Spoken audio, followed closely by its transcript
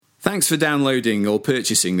Thanks for downloading or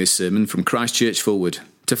purchasing this sermon from Christ Church Fulwood.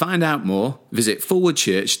 To find out more, visit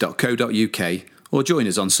fulwoodchurch.co.uk or join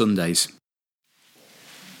us on Sundays.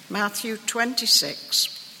 Matthew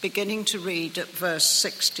 26, beginning to read at verse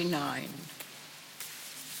 69.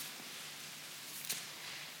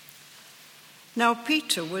 Now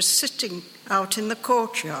Peter was sitting out in the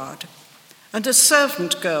courtyard, and a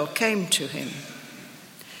servant girl came to him.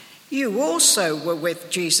 "You also were with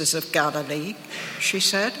Jesus of Galilee," she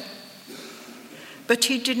said. But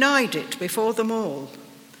he denied it before them all.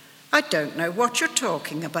 "I don't know what you're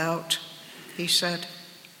talking about," he said.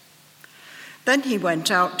 Then he went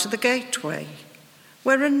out to the gateway,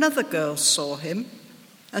 where another girl saw him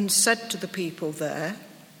and said to the people there,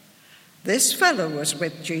 "This fellow was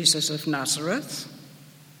with Jesus of Nazareth."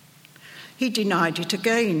 He denied it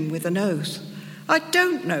again with an oath, "I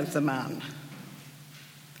don't know the man."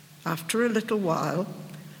 After a little while,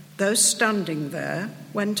 those standing there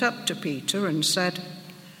went up to Peter and said,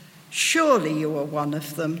 "Surely you are one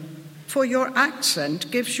of them, for your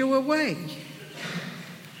accent gives you away."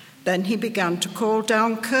 Then he began to call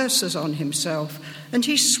down curses on himself, and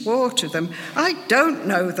he swore to them, "I don't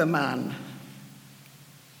know the man."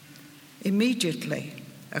 Immediately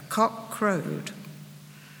a cock crowed.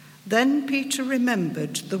 Then Peter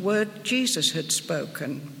remembered the word Jesus had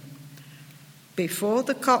spoken, "Before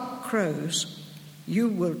the cock crows, you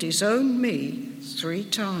will disown me 3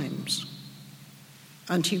 times."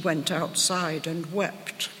 And he went outside and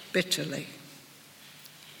wept bitterly.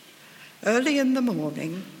 Early in the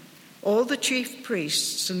morning, all the chief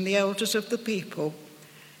priests and the elders of the people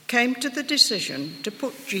came to the decision to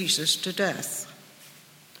put Jesus to death.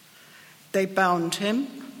 They bound him,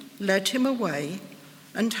 led him away,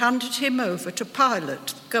 and handed him over to Pilate,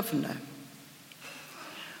 the governor.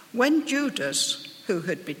 When Judas, who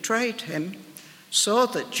had betrayed him, saw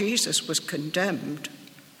that Jesus was condemned,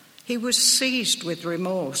 he was seized with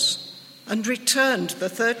remorse and returned the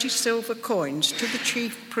 30 silver coins to the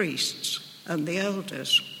chief priests and the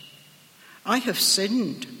elders. "I have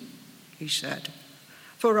sinned," he said,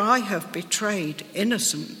 "for I have betrayed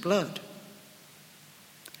innocent blood."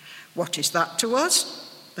 "What is that to us?"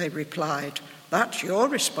 they replied. "That's your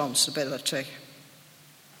responsibility."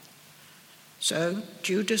 So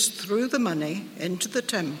Judas threw the money into the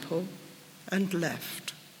temple and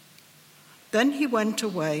left. Then he went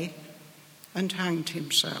away and hanged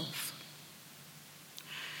himself.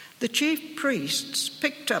 The chief priests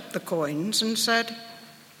picked up the coins and said,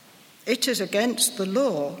 "It is against the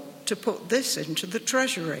law to put this into the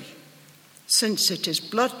treasury, since it is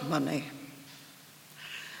blood money."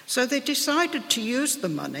 So they decided to use the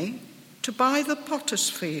money to buy the potter's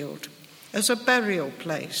field as a burial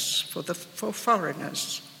place for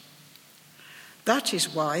foreigners. That is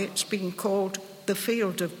why it's been called the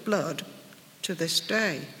Field of Blood to this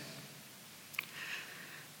day.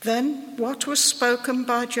 Then what was spoken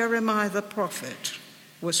by Jeremiah the prophet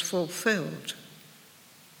was fulfilled.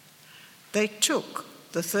 They took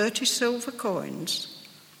the 30 silver coins,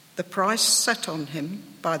 the price set on him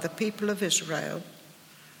by the people of Israel,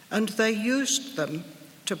 and they used them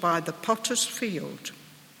to buy the potter's field,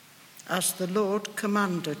 as the Lord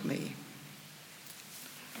commanded me.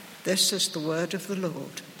 This is the word of the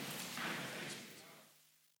Lord.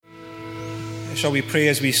 Shall we pray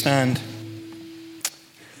as we stand?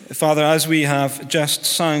 Father, as we have just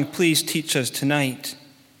sung, please teach us tonight.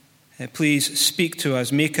 Please speak to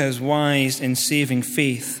us, make us wise in saving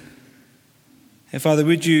faith. Father,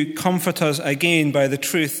 would you comfort us again by the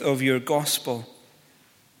truth of your gospel?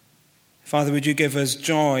 Father, would you give us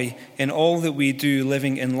joy in all that we do,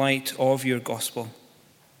 living in light of your gospel?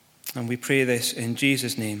 And we pray this in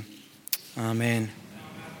Jesus' name. Amen.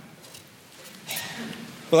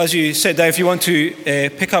 Well, as you sit down, if you want to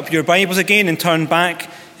pick up your Bibles again and turn back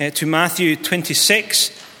to Matthew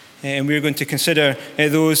 26, and we're going to consider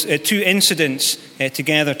those 2 incidents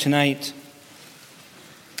together tonight.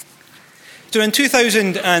 So in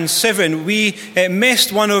 2007, we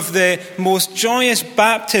missed one of the most joyous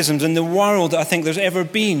baptisms in the world that I think there's ever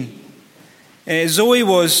been. Zoe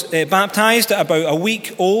was baptized at about a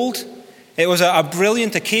week old. It was a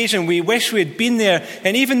brilliant occasion. We wish we had been there,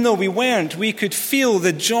 and even though we weren't, we could feel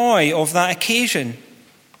the joy of that occasion.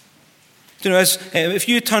 You know, if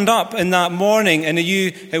you turned up in that morning and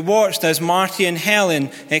you watched as Marty and Helen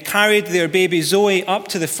carried their baby Zoe up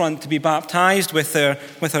to the front to be baptized with her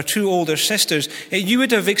 2 older sisters, you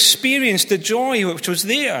would have experienced the joy which was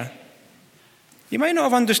there. You might not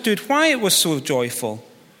have understood why it was so joyful,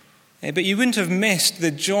 but you wouldn't have missed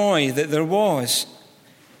the joy that there was.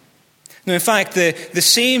 Now, in fact, the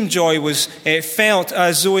same joy was felt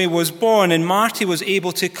as Zoe was born, and Marty was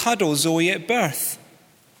able to cuddle Zoe at birth.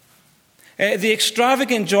 The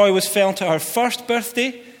extravagant joy was felt at her first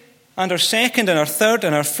birthday, and her second, and her third,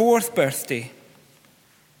 and her fourth birthday.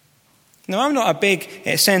 Now, I'm not a big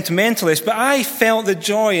sentimentalist, but I felt the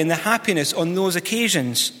joy and the happiness on those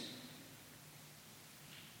occasions.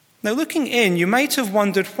 Now, looking in, you might have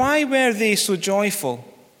wondered, why were they so joyful?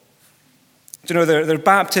 You know, their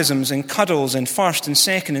baptisms and cuddles and first and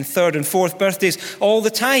second and third and fourth birthdays all the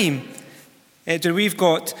time. We've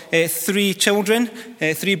got 3 children,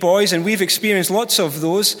 3 boys, and we've experienced lots of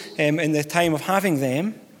those in the time of having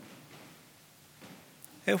them.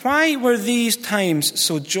 Why were these times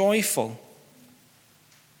so joyful?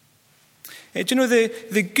 Do you know,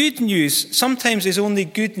 the good news sometimes is only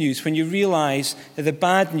good news when you realize the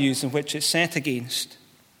bad news in which it's set against.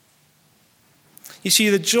 You see,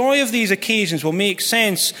 the joy of these occasions will make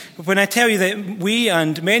sense when I tell you that we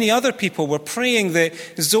and many other people were praying that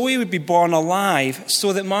Zoe would be born alive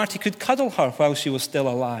so that Marty could cuddle her while she was still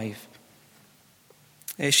alive.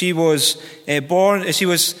 She was born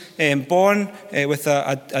with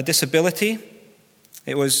a disability.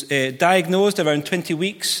 It was diagnosed around 20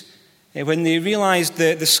 weeks when they realized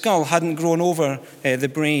that the skull hadn't grown over the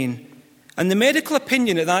brain. And the medical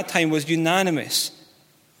opinion at that time was unanimous.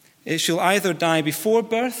 She'll either die before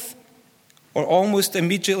birth or almost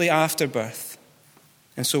immediately after birth.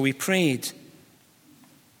 And so we prayed.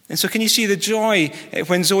 And so can you see the joy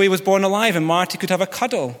when Zoe was born alive and Marty could have a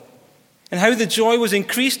cuddle? And how the joy was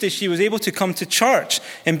increased as she was able to come to church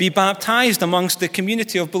and be baptized amongst the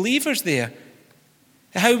community of believers there.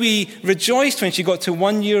 How we rejoiced when she got to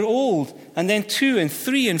 1 year old, and then 2 and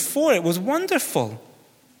 3 and 4. It was wonderful.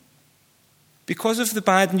 Because of the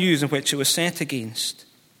bad news in which it was set against.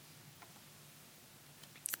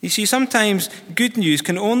 You see, sometimes good news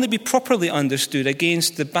can only be properly understood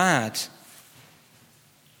against the bad.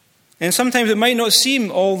 And sometimes it might not seem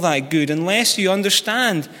all that good unless you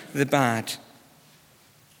understand the bad.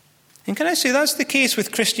 And can I say that's the case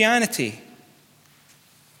with Christianity?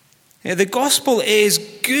 The gospel is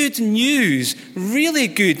good news, really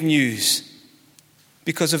good news,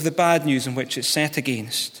 because of the bad news in which it's set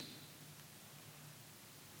against.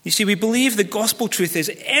 You see, we believe the gospel truth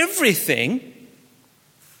is everything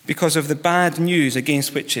because of the bad news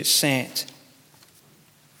against which it's set.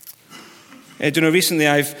 Recently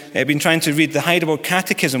I've been trying to read the Heidelberg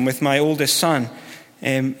Catechism with my oldest son.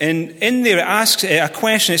 And in there it asks a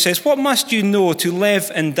question. It says, what must you know to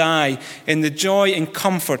live and die in the joy and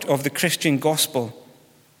comfort of the Christian gospel?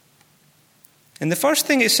 And the first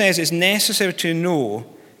thing it says is necessary to know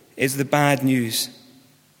is the bad news.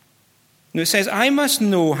 And it says, I must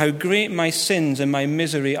know how great my sins and my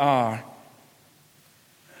misery are.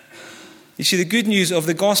 You see, the good news of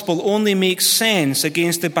the gospel only makes sense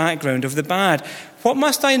against the background of the bad. What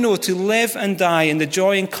must I know to live and die in the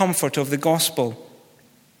joy and comfort of the gospel?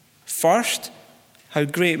 First, how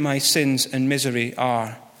great my sins and misery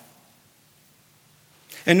are.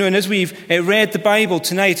 And as we've read the Bible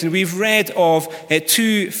tonight, and we've read of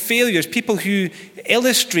 2 failures, people who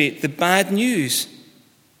illustrate the bad news.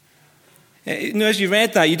 As you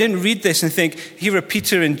read that, you didn't read this and think, here are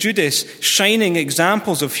Peter and Judas, shining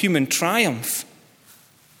examples of human triumph.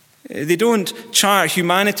 They don't chart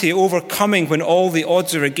humanity overcoming when all the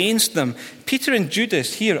odds are against them. Peter and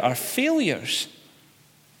Judas here are failures.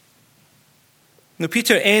 Now,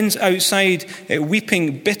 Peter ends outside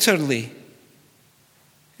weeping bitterly.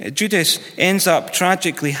 Judas ends up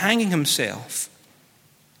tragically hanging himself.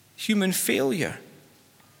 Human failure.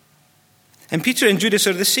 And Peter and Judas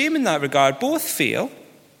are the same in that regard. Both fail.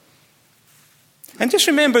 And just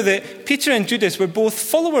remember that Peter and Judas were both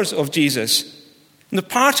followers of Jesus. And they're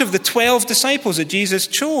part of the 12 disciples that Jesus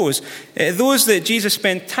chose. Those that Jesus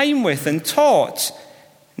spent time with and taught.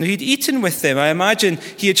 Now, he'd eaten with them. I imagine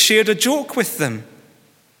he had shared a joke with them.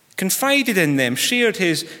 Confided in them. Shared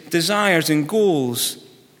his desires and goals.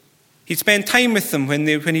 He'd spent time with them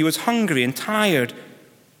when he was hungry and tired.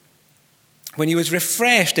 When he was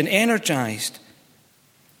refreshed and energized.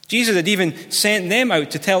 Jesus had even sent them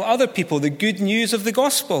out to tell other people the good news of the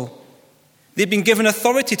gospel. They'd been given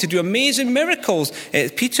authority to do amazing miracles,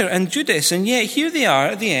 Peter and Judas, and yet here they are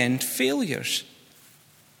at the end, failures.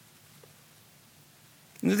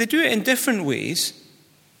 Now, they do it in different ways,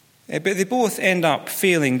 but they both end up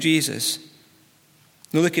failing Jesus.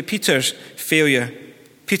 Now look at Peter's failure.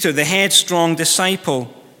 Peter, the headstrong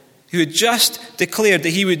disciple, who had just declared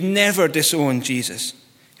that he would never disown Jesus.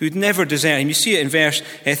 He would never desert him. You see it in verse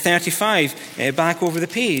 35, back over the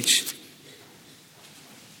page.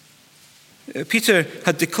 Peter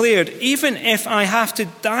had declared, even if I have to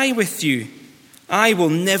die with you, I will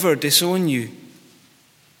never disown you.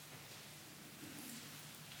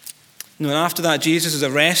 And after that, Jesus is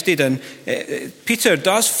arrested, and Peter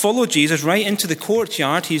does follow Jesus right into the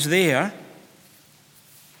courtyard. He's there.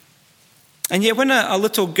 And yet when a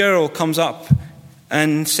little girl comes up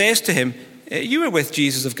and says to him, "You were with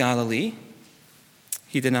Jesus of Galilee,"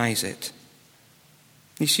 he denies it.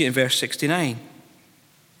 You see it in verse 69.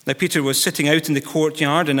 Now Peter was sitting out in the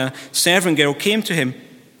courtyard, and a servant girl came to him.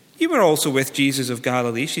 "You were also with Jesus of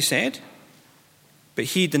Galilee," she said. But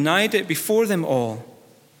he denied it before them all.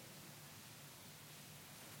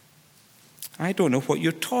 "I don't know what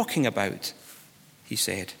you're talking about," he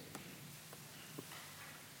said.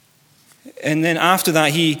 And then after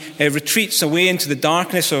that, he retreats away into the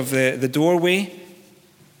darkness of the doorway.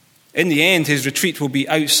 In the end, his retreat will be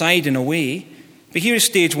outside and away. But here is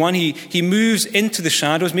stage one. He moves into the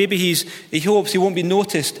shadows. Maybe he hopes he won't be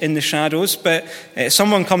noticed in the shadows. But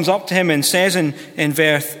someone comes up to him and says in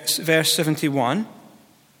verse 71,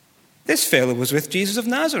 "This fellow was with Jesus of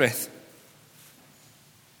Nazareth."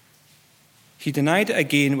 He denied it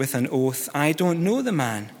again with an oath, "I don't know the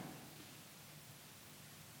man."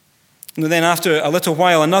 And then after a little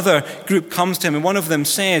while, another group comes to him, and one of them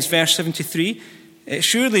says, verse 73,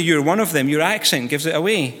 "Surely you're one of them. Your accent gives it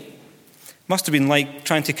away." Must have been like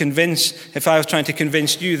if I was trying to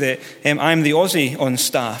convince you that I'm the Aussie on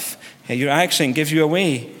staff. Your accent gives you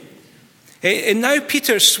away. And now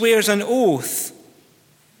Peter swears an oath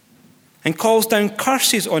and calls down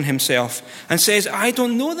curses on himself and says, "I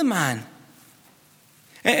don't know the man."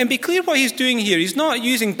 And be clear what he's doing here. He's not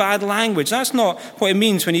using bad language. That's not what it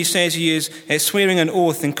means when he says he is swearing an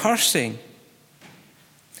oath and cursing.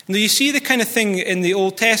 Now, you see the kind of thing in the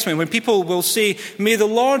Old Testament when people will say, "May the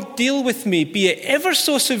Lord deal with me, be it ever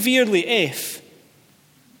so severely if,"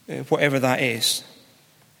 whatever that is.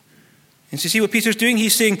 And so you see what Peter's doing?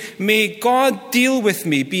 He's saying, "May God deal with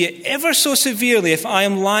me, be it ever so severely if I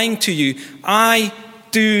am lying to you. I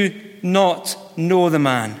do not know the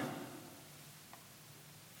man."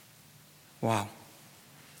 Wow.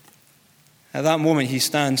 At that moment, he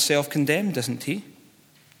stands self-condemned, doesn't he?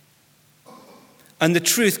 And the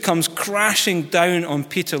truth comes crashing down on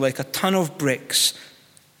Peter like a ton of bricks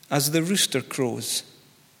as the rooster crows.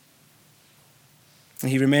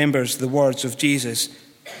 And he remembers the words of Jesus,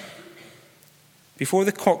 "Before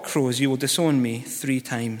the cock crows, you will disown me 3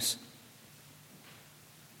 times.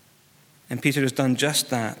 And Peter has done just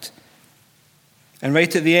that. And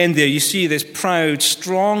right at the end there, you see this proud,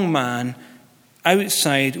 strong man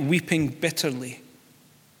outside weeping bitterly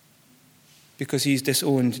because he's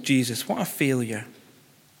disowned Jesus. What a failure.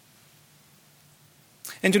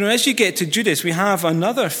 And as you get to Judas, we have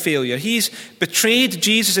another failure. He's betrayed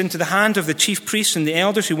Jesus into the hand of the chief priests and the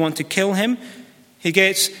elders who want to kill him. He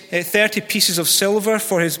gets 30 pieces of silver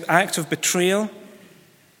for his act of betrayal.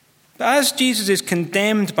 But as Jesus is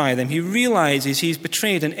condemned by them, he realizes he's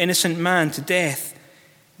betrayed an innocent man to death.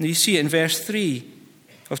 And you see it in verse 3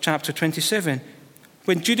 of chapter 27.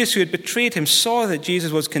 When Judas, who had betrayed him, saw that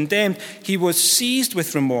Jesus was condemned, he was seized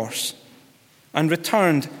with remorse and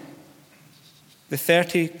returned the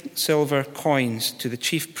 30 silver coins to the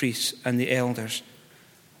chief priests and the elders.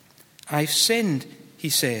 "I've sinned," he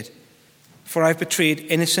said, "for I've betrayed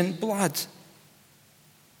innocent blood."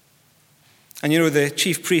 And the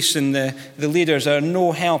chief priests and the leaders are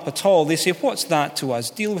no help at all. They say, "What's that to us?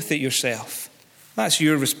 Deal with it yourself. That's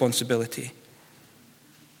your responsibility."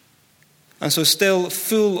 And so still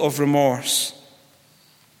full of remorse,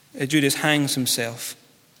 Judas hangs himself.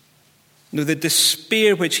 The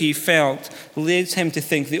despair which he felt leads him to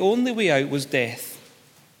think the only way out was death.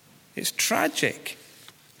 It's tragic.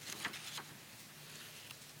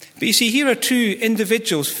 But you see, here are 2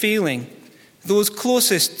 individuals failing, those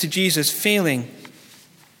closest to Jesus failing.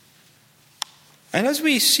 And as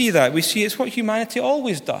we see that, we see it's what humanity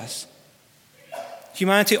always does.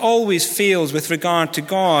 Humanity always fails with regard to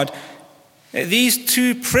God. These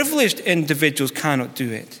 2 privileged individuals cannot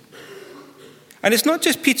do it. And it's not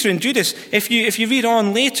just Peter and Judas. If you read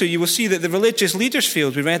on later, you will see that the religious leaders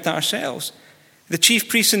failed. We read that ourselves. The chief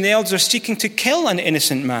priests and the elders are seeking to kill an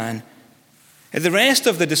innocent man. The rest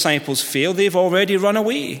of the disciples fail. They've already run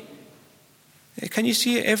away. Can you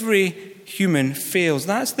see it? Every human fails.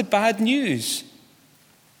 That's the bad news.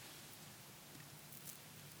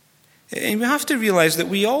 And we have to realize that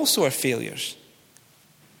we also are failures.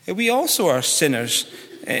 We also are sinners.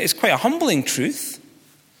 It's quite a humbling truth.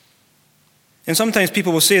 And sometimes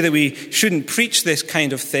people will say that we shouldn't preach this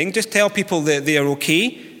kind of thing. Just tell people that they are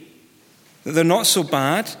okay, that they're not so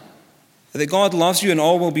bad, that God loves you and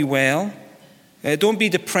all will be well. Don't be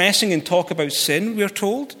depressing and talk about sin, we are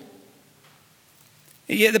told.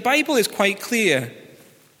 Yet the Bible is quite clear.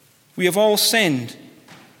 We have all sinned.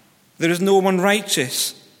 There is no one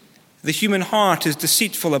righteous. The human heart is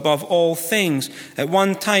deceitful above all things. At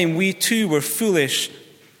one time we too were foolish,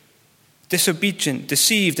 disobedient,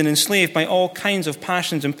 deceived, and enslaved by all kinds of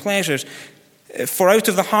passions and pleasures. For out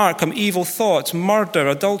of the heart come evil thoughts, murder,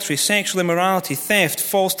 adultery, sexual immorality, theft,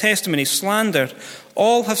 false testimony, slander.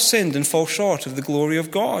 All have sinned and fall short of the glory of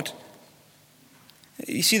God.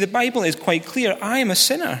 You see, the Bible is quite clear. I am a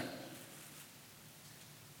sinner.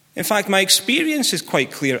 In fact, my experience is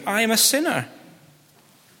quite clear. I am a sinner.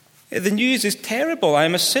 The news is terrible. I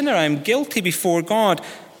am a sinner. I am guilty before God.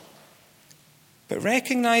 But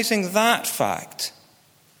recognizing that fact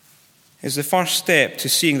is the first step to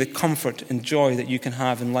seeing the comfort and joy that you can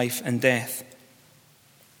have in life and death.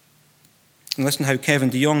 And listen how Kevin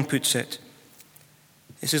DeYoung puts it.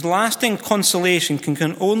 He says, lasting consolation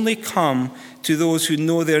can only come to those who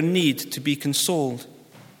know their need to be consoled.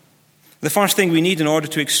 The first thing we need in order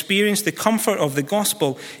to experience the comfort of the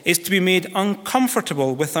gospel is to be made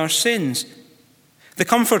uncomfortable with our sins. The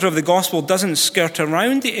comfort of the gospel doesn't skirt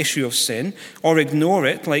around the issue of sin or ignore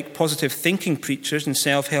it like positive thinking preachers and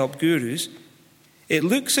self-help gurus. It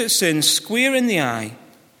looks at sin square in the eye,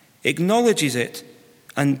 acknowledges it,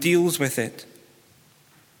 and deals with it.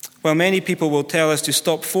 While many people will tell us to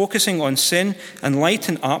stop focusing on sin and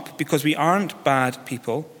lighten up because we aren't bad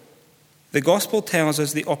people, the gospel tells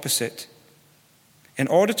us the opposite. In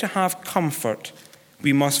order to have comfort,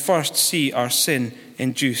 we must first see our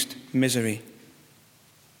sin-induced misery.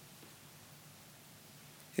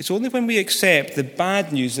 It's only when we accept the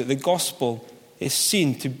bad news that the gospel is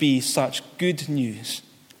seen to be such good news.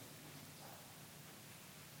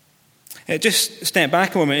 Just step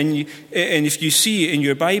back a moment, and if you see in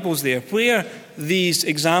your Bibles there where these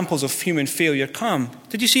examples of human failure come.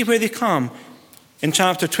 Did you see where they come? In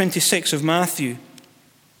chapter 26 of Matthew.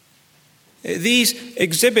 These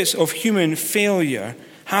exhibits of human failure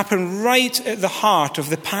happen right at the heart of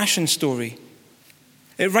the Passion story.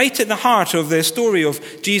 Right at the heart of the story of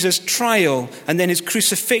Jesus' trial and then his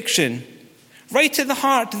crucifixion. Right at the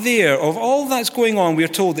heart there of all that's going on, we are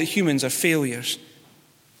told that humans are failures.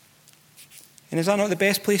 And is that not the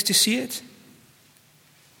best place to see it?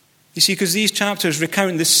 You see, because these chapters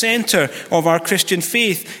recount the center of our Christian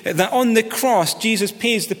faith, that on the cross, Jesus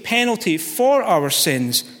pays the penalty for our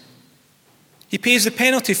sins. He pays the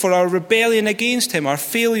penalty for our rebellion against him, our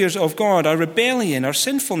failures of God, our rebellion, our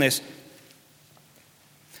sinfulness.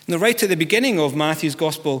 Now, right at the beginning of Matthew's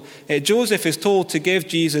Gospel, Joseph is told to give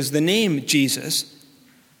Jesus the name Jesus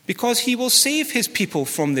because he will save his people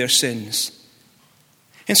from their sins.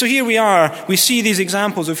 And so here we are, we see these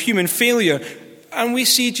examples of human failure, and we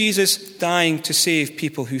see Jesus dying to save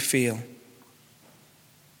people who fail.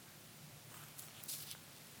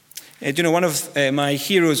 Do you know, one of my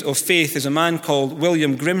heroes of faith is a man called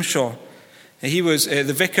William Grimshaw. He was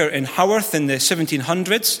the vicar in Haworth in the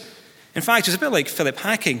 1700s. In fact, he's a bit like Philip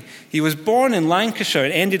Hacking. He was born in Lancashire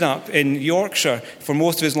and ended up in Yorkshire for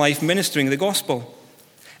most of his life ministering the gospel.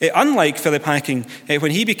 Unlike Philip Hacking,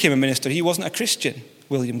 when he became a minister, he wasn't a Christian,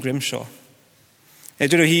 William Grimshaw. Do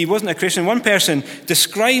you know, he wasn't a Christian. One person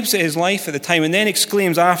describes his life at the time and then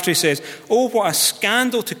exclaims after, he says, "Oh, what a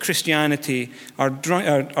scandal to Christianity are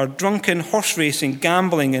drunken, horse-racing,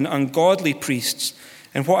 gambling and ungodly priests,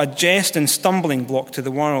 and what a jest and stumbling block to the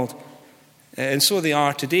world." And so they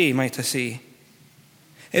are today, might I say.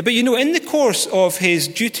 But you know, in the course of his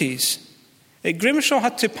duties, Grimshaw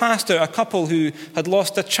had to pastor a couple who had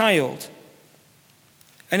lost a child.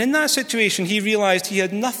 And in that situation, he realized he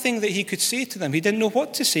had nothing that he could say to them. He didn't know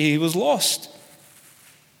what to say. He was lost.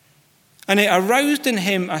 And it aroused in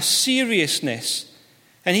him a seriousness.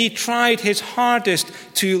 And he tried his hardest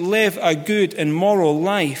to live a good and moral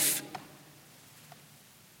life.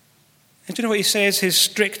 And do you know what he says his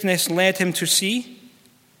strictness led him to see?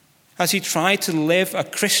 As he tried to live a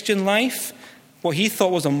Christian life, what he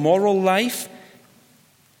thought was a moral life,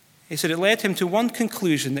 he said it led him to one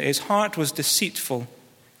conclusion, that his heart was deceitful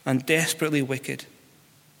and desperately wicked.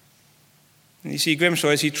 And you see, Grimshaw,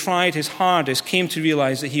 as he tried his hardest, came to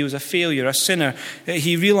realize that he was a failure, a sinner.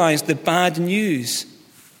 He realized the bad news.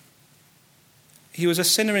 He was a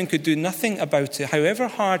sinner and could do nothing about it, however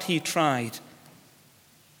hard he tried.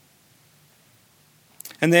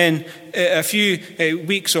 And then a few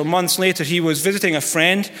weeks or months later, he was visiting a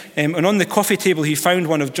friend, and on the coffee table he found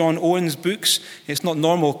one of John Owen's books. It's not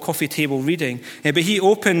normal coffee table reading, but he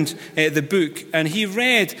opened the book and he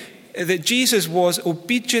read that Jesus was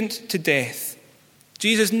obedient to death.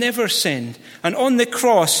 Jesus never sinned, and on the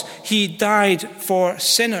cross he died for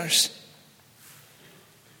sinners.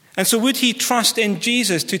 And so would he trust in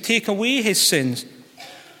Jesus to take away his sins?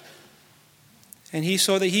 And he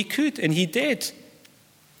saw that he could, and he did.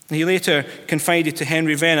 He later confided to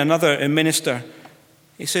Henry Venn, another minister.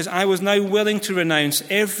 He says, "I was now willing to renounce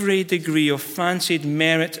every degree of fancied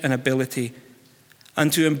merit and ability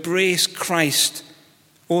and to embrace Christ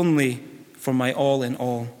only for my all in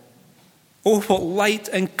all. Oh, what light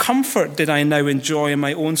and comfort did I now enjoy in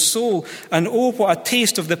my own soul, and oh, what a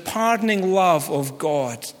taste of the pardoning love of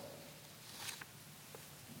God."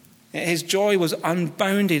 His joy was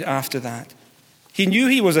unbounded after that. He knew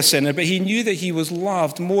he was a sinner, but he knew that he was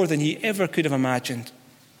loved more than he ever could have imagined.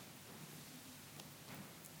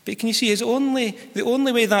 But can you see, the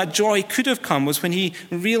only way that joy could have come was when he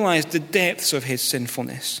realized the depths of his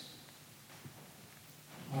sinfulness.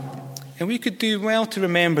 And we could do well to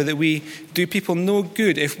remember that we do people no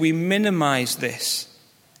good if we minimize this,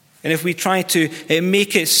 and if we try to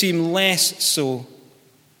make it seem less so.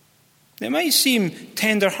 It might seem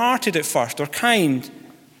tender-hearted at first, or kind,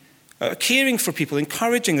 caring for people,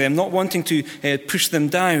 encouraging them, not wanting to push them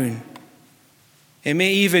down. It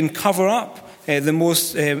may even cover up the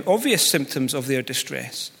most obvious symptoms of their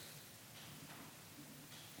distress.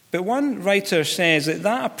 But one writer says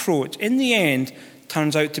that approach, in the end,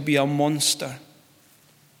 turns out to be a monster.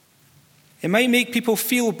 It might make people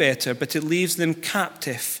feel better, but it leaves them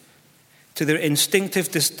captive to their instinctive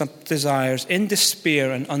desires, in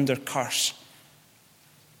despair and under curse.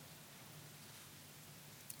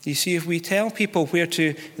 You see, if we tell people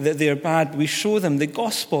that they're bad, we show them the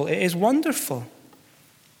gospel. It is wonderful.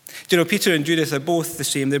 Do you know, Peter and Judas are both the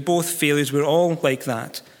same. They're both failures. We're all like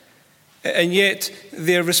that. And yet,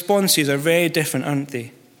 their responses are very different, aren't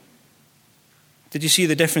they? Did you see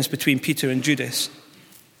the difference between Peter and Judas?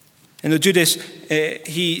 And Judas,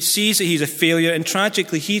 he sees that he's a failure, and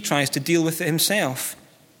tragically, he tries to deal with it himself.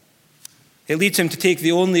 It leads him to take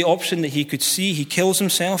the only option that he could see. He kills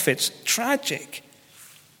himself. It's tragic.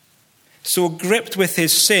 So gripped with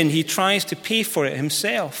his sin, he tries to pay for it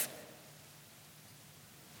himself.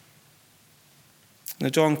 Now,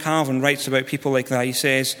 John Calvin writes about people like that. He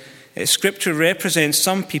says, Scripture represents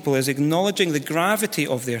some people as acknowledging the gravity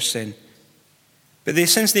of their sin. But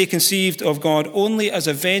since they conceived of God only as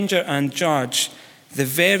avenger and judge, the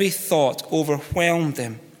very thought overwhelmed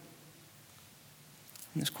them.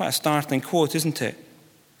 And it's quite a startling quote, isn't it?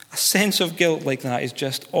 A sense of guilt like that is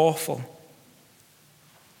just awful.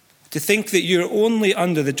 To think that you're only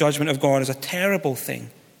under the judgment of God is a terrible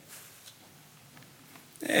thing.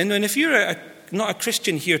 And if you're not a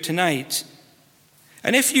Christian here tonight,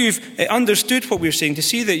 and if you've understood what we're saying, to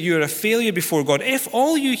see that you're a failure before God, if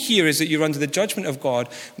all you hear is that you're under the judgment of God,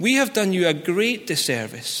 we have done you a great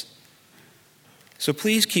disservice. So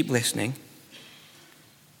please keep listening.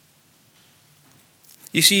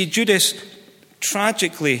 You see, Judas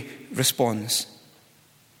tragically responds.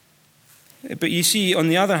 But you see, on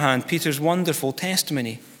the other hand, Peter's wonderful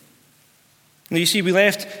testimony. Now, you see, we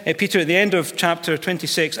left Peter at the end of chapter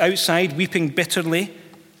 26 outside weeping bitterly.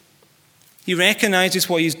 He recognizes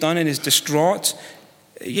what he's done and is distraught.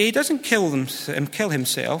 Yet he doesn't kill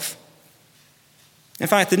himself. In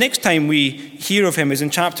fact, the next time we hear of him is in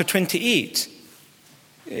chapter 28.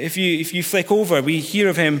 If you flick over, we hear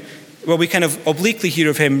of him, we kind of obliquely hear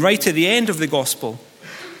of him right at the end of the gospel.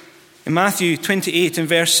 In Matthew 28 and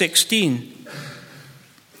verse 16.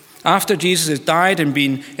 After Jesus has died and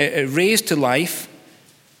been raised to life,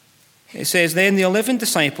 it says, "Then the 11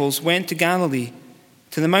 disciples went to Galilee,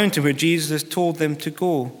 to the mountain where Jesus told them to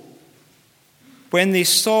go. When they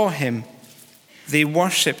saw him, they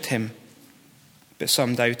worshipped him, but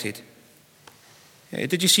some doubted."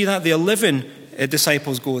 Did you see that? The 11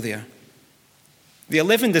 disciples go there. The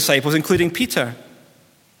 11 disciples, including Peter.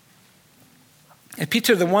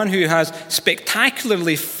 Peter, the one who has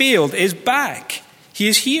spectacularly failed, is back. He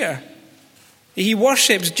is here. He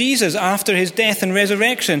worships Jesus after his death and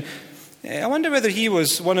resurrection. I wonder whether he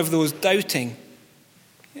was one of those doubting.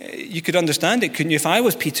 You could understand it, couldn't you? If I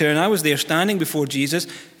was Peter and I was there standing before Jesus,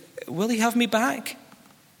 will he have me back?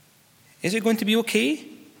 Is it going to be okay?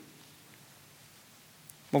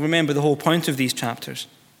 Well, remember the whole point of these chapters.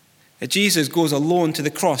 Jesus goes alone to the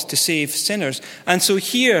cross to save sinners. And so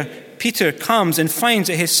here, Peter comes and finds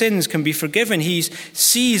that his sins can be forgiven. He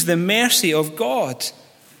sees the mercy of God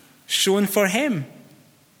shown for him.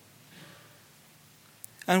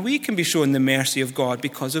 And we can be shown the mercy of God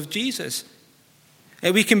because of Jesus.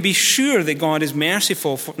 We can be sure that God is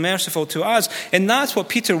merciful to us. And that's what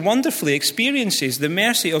Peter wonderfully experiences, the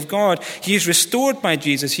mercy of God. He is restored by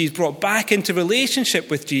Jesus. He's brought back into relationship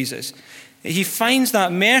with Jesus. He finds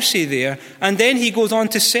that mercy there, and then he goes on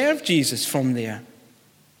to serve Jesus from there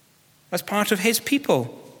as part of his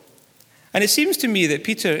people. And it seems to me that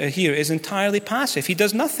Peter here is entirely passive. He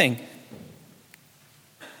does nothing.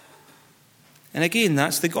 And again,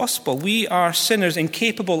 that's the gospel. We are sinners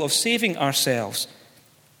incapable of saving ourselves.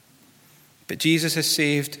 But Jesus has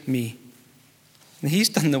saved me. And he's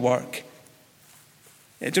done the work.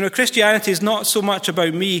 Christianity is not so much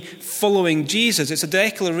about me following Jesus. It's a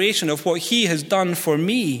declaration of what he has done for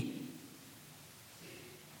me.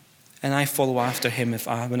 And I follow after him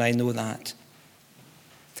when I know that.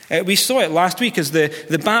 We saw it last week as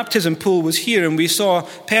the baptism pool was here, and we saw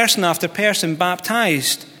person after person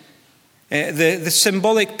baptized. The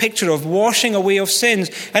symbolic picture of washing away of sins.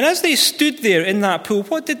 And as they stood there in that pool,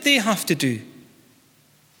 what did they have to do?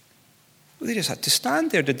 Well, they just had to stand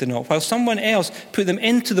there, did they not? While someone else put them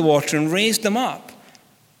into the water and raised them up.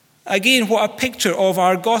 Again, what a picture of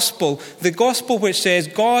our gospel. The gospel which says,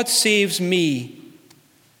 God saves me.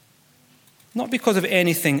 Not because of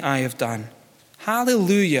anything I have done.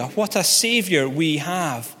 Hallelujah, what a Saviour we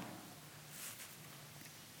have.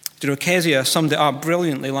 Kezia summed it up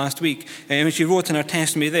brilliantly last week when she wrote in her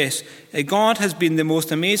testimony this: God has been the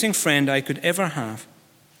most amazing friend I could ever have.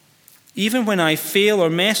 Even when I fail or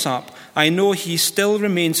mess up, I know he still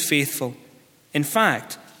remains faithful. In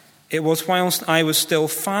fact, it was whilst I was still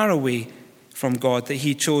far away from God that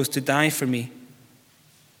he chose to die for me.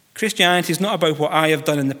 Christianity is not about what I have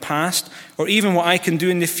done in the past or even what I can do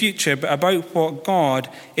in the future, but about what God,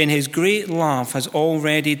 in his great love, has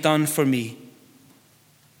already done for me.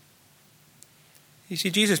 You see,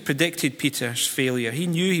 Jesus predicted Peter's failure. He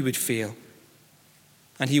knew he would fail.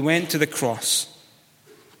 And he went to the cross.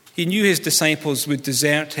 He knew his disciples would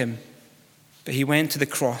desert him, but he went to the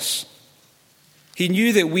cross. He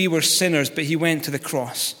knew that we were sinners, but he went to the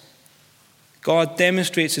cross. God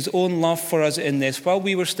demonstrates his own love for us in this. While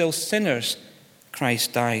we were still sinners,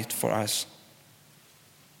 Christ died for us.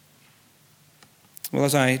 Well,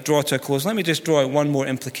 as I draw to a close, let me just draw out one more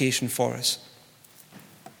implication for us.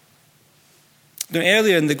 Now,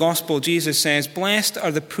 earlier in the gospel, Jesus says, "Blessed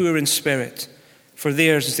are the poor in spirit, for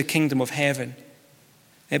theirs is the kingdom of heaven.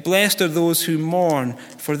 Blessed are those who mourn,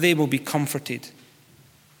 for they will be comforted."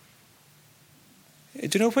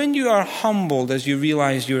 When you are humbled as you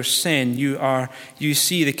realize your sin, you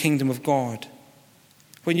see the kingdom of God.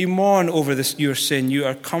 When you mourn over your sin, you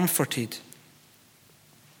are comforted.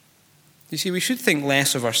 You see, we should think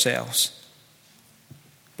less of ourselves,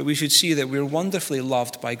 but we should see that we're wonderfully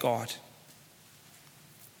loved by God.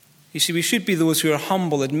 You see, we should be those who are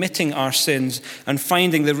humble, admitting our sins and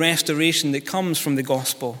finding the restoration that comes from the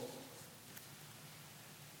gospel.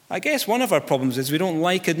 I guess one of our problems is we don't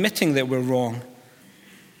like admitting that we're wrong.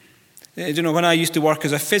 When I used to work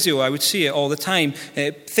as a physio, I would see it all the time.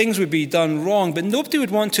 Things would be done wrong, but nobody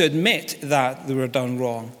would want to admit that they were done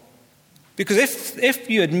wrong. Because if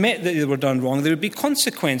you admit that they were done wrong, there would be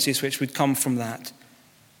consequences which would come from that.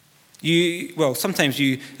 Sometimes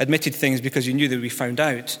you admitted things because you knew they would be found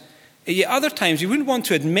out. Yet other times you wouldn't want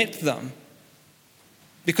to admit them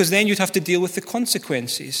because then you'd have to deal with the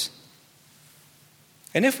consequences.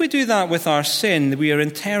 And if we do that with our sin, we are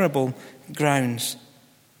in terrible grounds.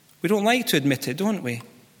 We don't like to admit it, don't we?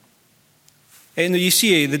 And you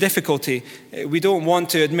see the difficulty. We don't want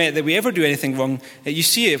to admit that we ever do anything wrong. You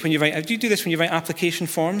see it when you write. Do you do this when you write application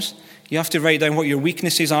forms? You have to write down what your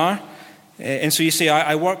weaknesses are. And so you say,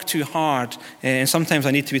 I work too hard, and sometimes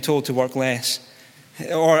I need to be told to work less.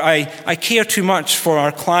 Or I care too much for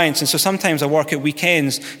our clients, and so sometimes I work at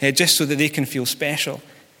weekends just so that they can feel special.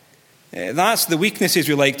 That's the weaknesses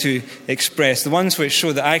we like to express, the ones which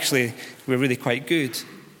show that actually we're really quite good.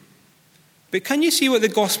 But can you see what the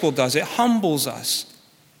gospel does? It humbles us.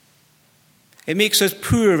 It makes us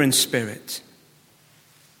poor in spirit.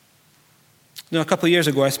 A couple of years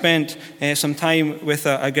ago, I spent some time with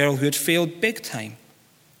a girl who had failed big time.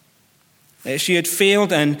 She had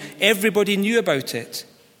failed and everybody knew about it.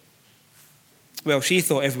 Well, she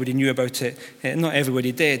thought everybody knew about it. Not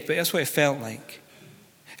everybody did, but that's what it felt like.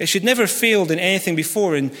 She'd never failed in anything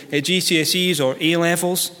before in GCSEs or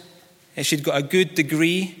A-levels. She'd got a good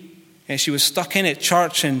degree. She was stuck in at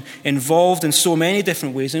church and involved in so many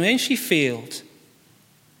different ways. And then she failed.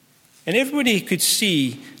 And everybody could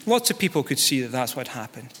see, lots of people could see that that's what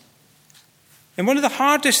happened. And one of the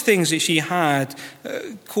hardest things that she had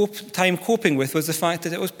time coping with was the fact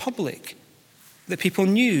that it was public, that people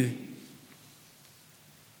knew.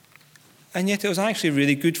 And yet it was actually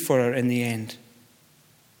really good for her in the end,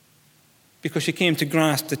 because she came to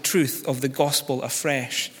grasp the truth of the gospel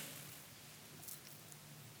afresh.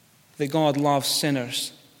 That God loves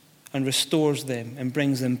sinners and restores them and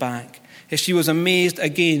brings them back. She was amazed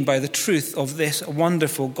again by the truth of this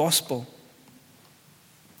wonderful gospel.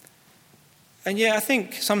 And yet I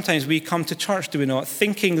think sometimes we come to church, do we not,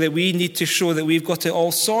 thinking that we need to show that we've got it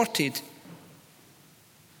all sorted.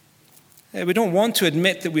 We don't want to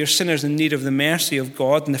admit that we are sinners in need of the mercy of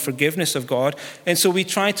God and the forgiveness of God, and so we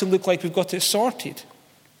try to look like we've got it sorted.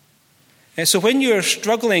 So when you're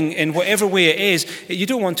struggling in whatever way it is, you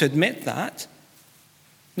don't want to admit that.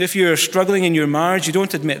 If you're struggling in your marriage, you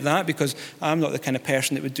don't admit that because I'm not the kind of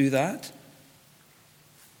person that would do that.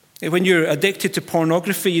 When you're addicted to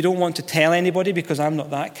pornography, you don't want to tell anybody because I'm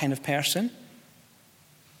not that kind of person.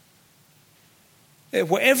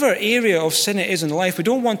 Whatever area of sin it is in life, we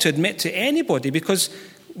don't want to admit to anybody because,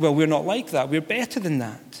 well, we're not like that. We're better than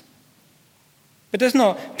that. But does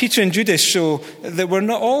not Peter and Judas show that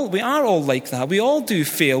we are all like that? We all do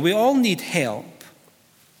fail. We all need help.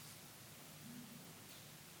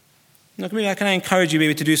 Look, maybe can I encourage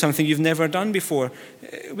you to do something you've never done before?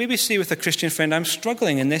 Maybe say with a Christian friend, I'm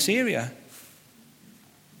struggling in this area.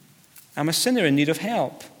 I'm a sinner in need of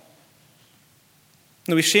help.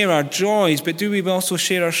 Now, we share our joys, but do we also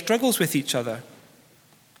share our struggles with each other?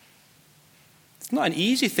 It's not an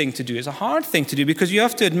easy thing to do. It's a hard thing to do because you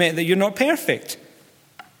have to admit that you're not perfect.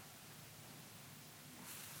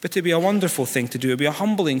 But it'd be a wonderful thing to do. It'd be a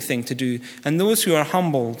humbling thing to do. And those who are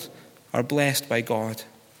humbled are blessed by God.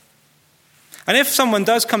 And if someone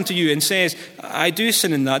does come to you and says, I do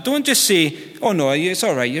sin in that, don't just say, oh no, it's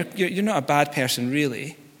all right, you're not a bad person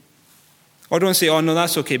really. Or don't say, oh no,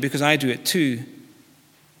 that's okay because I do it too.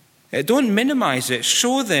 Don't minimize it.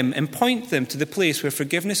 Show them and point them to the place where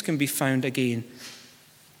forgiveness can be found again.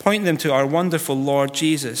 Point them to our wonderful Lord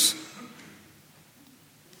Jesus.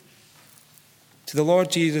 To the Lord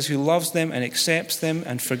Jesus who loves them and accepts them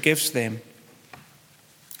and forgives them.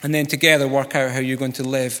 And then together work out how you're going to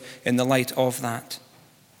live in the light of that.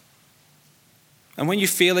 And when you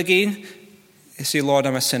fail again, you say, Lord,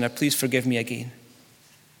 I'm a sinner. Please forgive me again.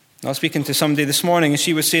 I was speaking to somebody this morning, and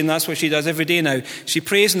she was saying that's what she does every day now. She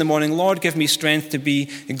prays in the morning, Lord, give me strength to be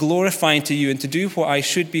glorifying to you and to do what I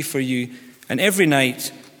should be for you. And every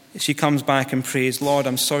night she comes back and prays, Lord,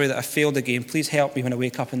 I'm sorry that I failed again. Please help me when I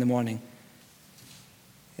wake up in the morning.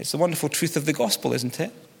 It's the wonderful truth of the gospel, isn't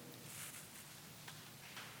it?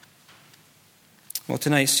 Well,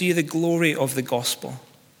 tonight, see the glory of the gospel.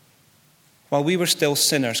 While we were still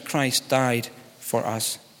sinners, Christ died for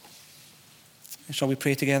us. Shall we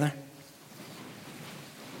pray together?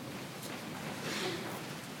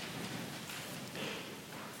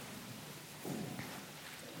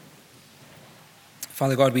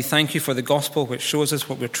 Father God, we thank you for the gospel which shows us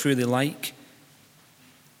what we're truly like.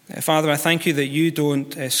 Father, I thank you that you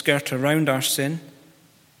don't skirt around our sin,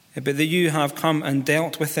 but that you have come and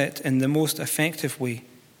dealt with it in the most effective way.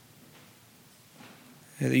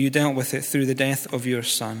 That you dealt with it through the death of your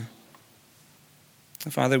Son.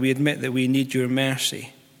 Father, we admit that we need your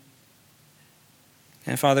mercy.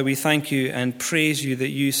 And Father, we thank you and praise you that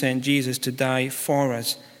you sent Jesus to die for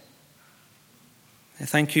us. I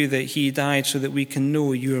thank you that he died so that we can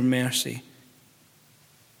know your mercy.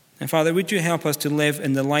 And Father, would you help us to live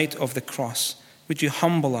in the light of the cross? Would you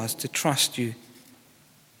humble us to trust you?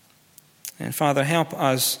 And Father, help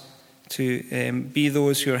us to be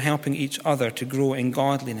those who are helping each other to grow in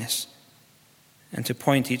godliness and to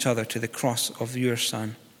point each other to the cross of your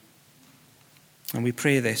Son. And we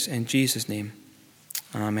pray this in Jesus' name.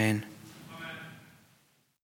 Amen.